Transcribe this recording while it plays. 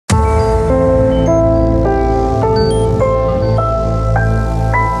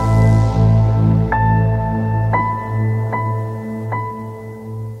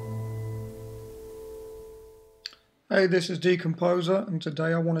Hey, this is Decomposer, and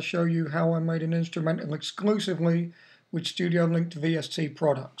today I want to show you how I made an instrumental exclusively with StudioLinkedVST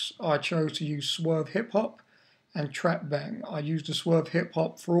products. I chose to use Swurve Hip Hop and Trap Bang. I used the Swurve Hip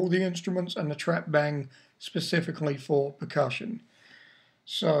Hop for all the instruments and the Trap Bang specifically for percussion.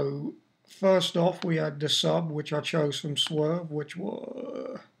 So, first off we had the sub, which I chose from Swurve, which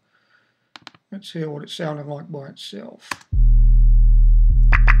was... let's hear what it sounded like by itself.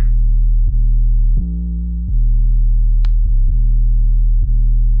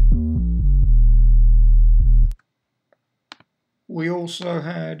 We also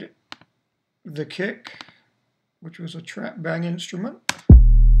had the kick, which was a Trap Bang instrument.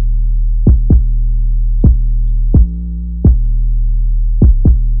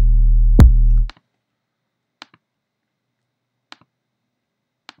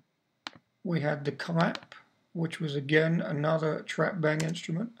 We had the clap, which was again another Trap Bang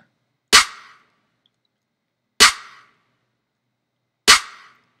instrument.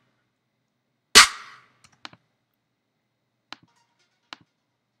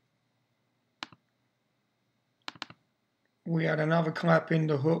 We had another clap in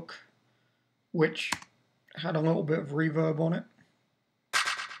the hook, which had a little bit of reverb on it.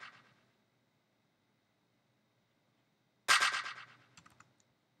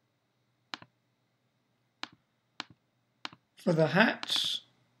 For the hats,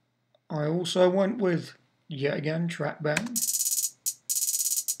 I also went with, yet again, Trap Bang.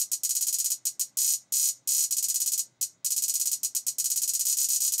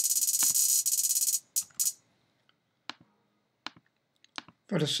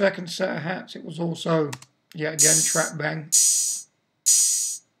 For the second set of hats, it was also, yet again, Trap Bang.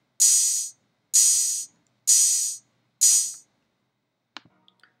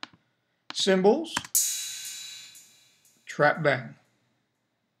 Cymbals, Trap Bang.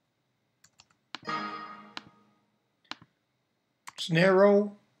 Snare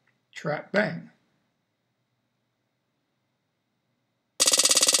roll, Trap Bang.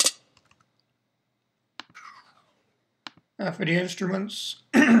 For the instruments,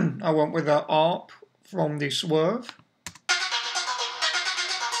 I went with an ARP from the Swurve.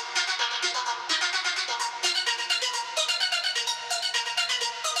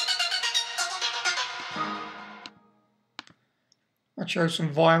 I chose some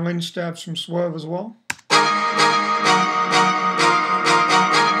violin stabs from Swurve as well.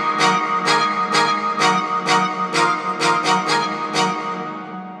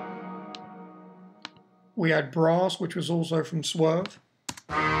 We had brass, which was also from Swurve.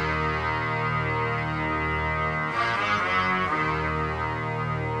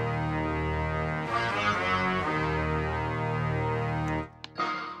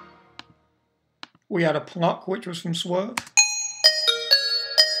 We had a pluck, which was from Swurve.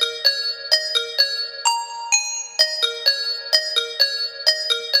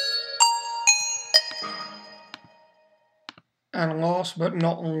 And last but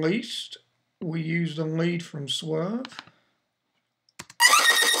not least, we used a lead from Swurve,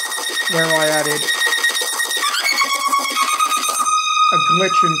 where I added a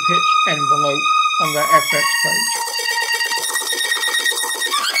glitch and pitch envelope on the FX page.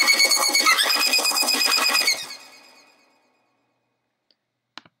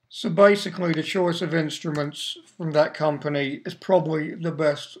 So basically the choice of instruments from that company is probably the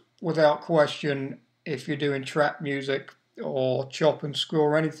best without question if you're doing trap music or chop and screw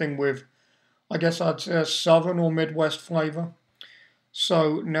or anything with, I guess I'd say, a southern or Midwest flavor.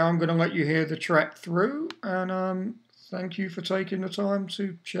 So now I'm going to let you hear the track through, and thank you for taking the time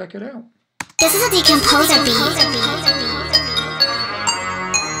to check it out. This is a Decomposer beat.